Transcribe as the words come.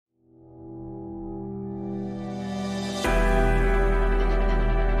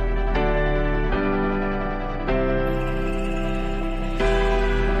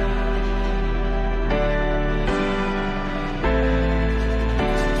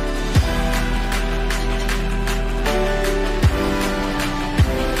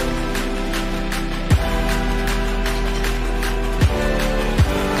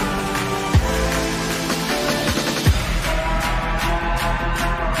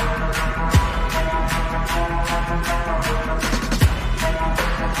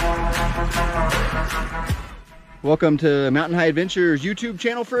Welcome to Mountain High Adventures YouTube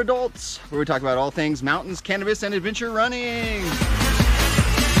channel for adults, where we talk about all things mountains, cannabis, and adventure running.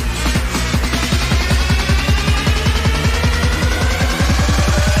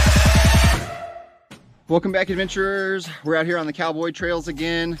 Welcome back, adventurers. We're out here on the Cowboy trails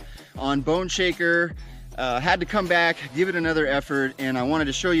again on Bone Shaker. Had to come back, give it another effort, and I wanted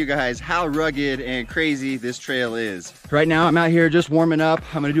to show you guys how rugged and crazy this trail is. Right now I'm out here just warming up.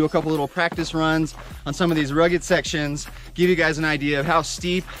 I'm gonna do a couple little practice runs on some of these rugged sections, give you guys an idea of how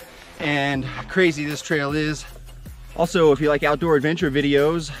steep and crazy this trail is. Also, if you like outdoor adventure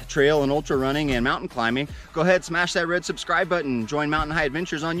videos, trail and ultra running and mountain climbing, go ahead, smash that red subscribe button, join Mountain High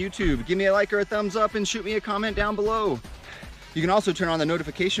Adventures on YouTube, give me a like or a thumbs up, and shoot me a comment down below. You can also turn on the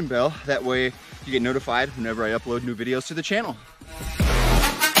notification bell, that way you get notified whenever I upload new videos to the channel.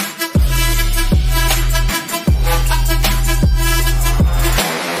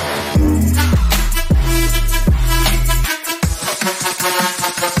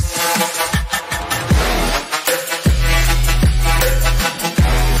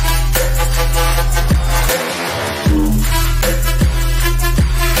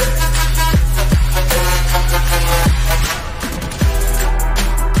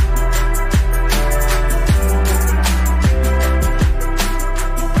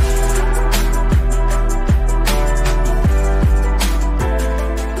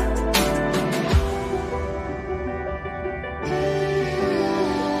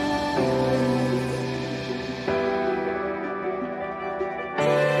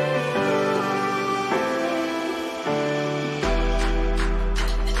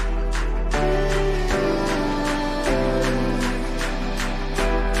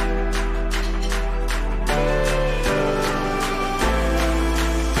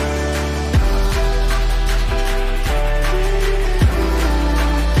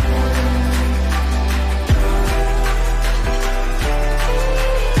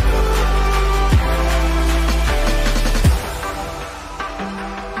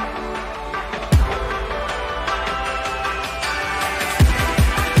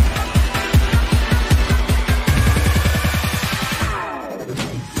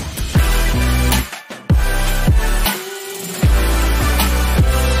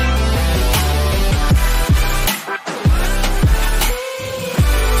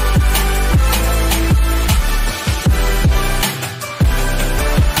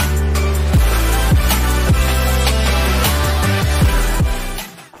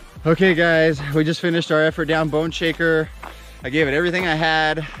 Okay guys, we just finished our effort down Bone Shaker. I gave it everything I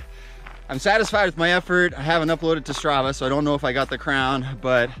had. I'm satisfied with my effort. I haven't uploaded to Strava, so I don't know if I got the crown,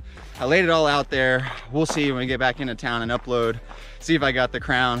 but I laid it all out there. We'll see when we get back into town and upload, see if I got the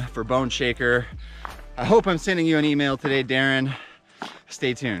crown for Bone Shaker. I hope I'm sending you an email today, Darren.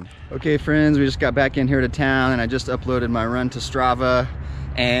 Stay tuned. Okay friends, we just got back in here to town and I just uploaded my run to Strava,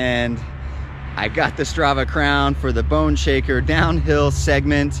 and I got the Strava crown for the Bone Shaker downhill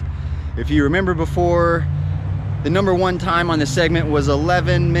segment. If you remember before, the #1 time on the segment was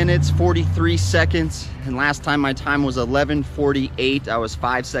 11 minutes 43 seconds, and last time my time was 11:48. I was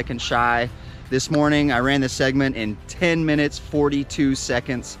 5 seconds shy. This morning I ran the segment in 10 minutes 42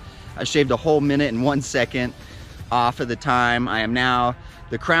 seconds. I shaved a whole minute and 1 second off of the time. I am now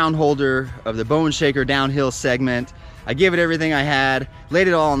the crown holder of the Bone Shaker downhill segment. I gave it everything I had, laid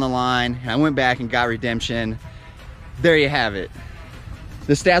it all on the line, and I went back and got redemption. There you have it.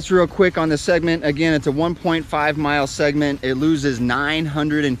 The stats real quick on the segment. Again, it's a 1.5 mile segment. It loses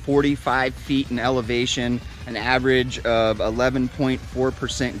 945 feet in elevation, an average of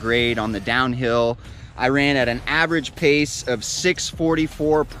 11.4% grade on the downhill. I ran at an average pace of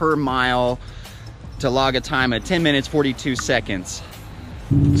 6:44 per mile to log a time of 10 minutes 42 seconds.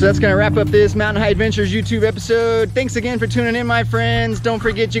 So that's gonna wrap up this Mountain High Adventures YouTube episode. Thanks again for tuning in, my friends. Don't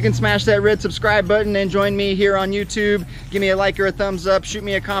forget you can smash that red subscribe button and join me here on YouTube. Give me a like or a thumbs up, shoot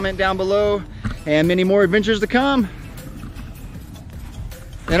me a comment down below, and many more adventures to come.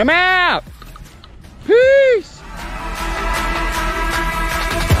 And I'm out. Peace.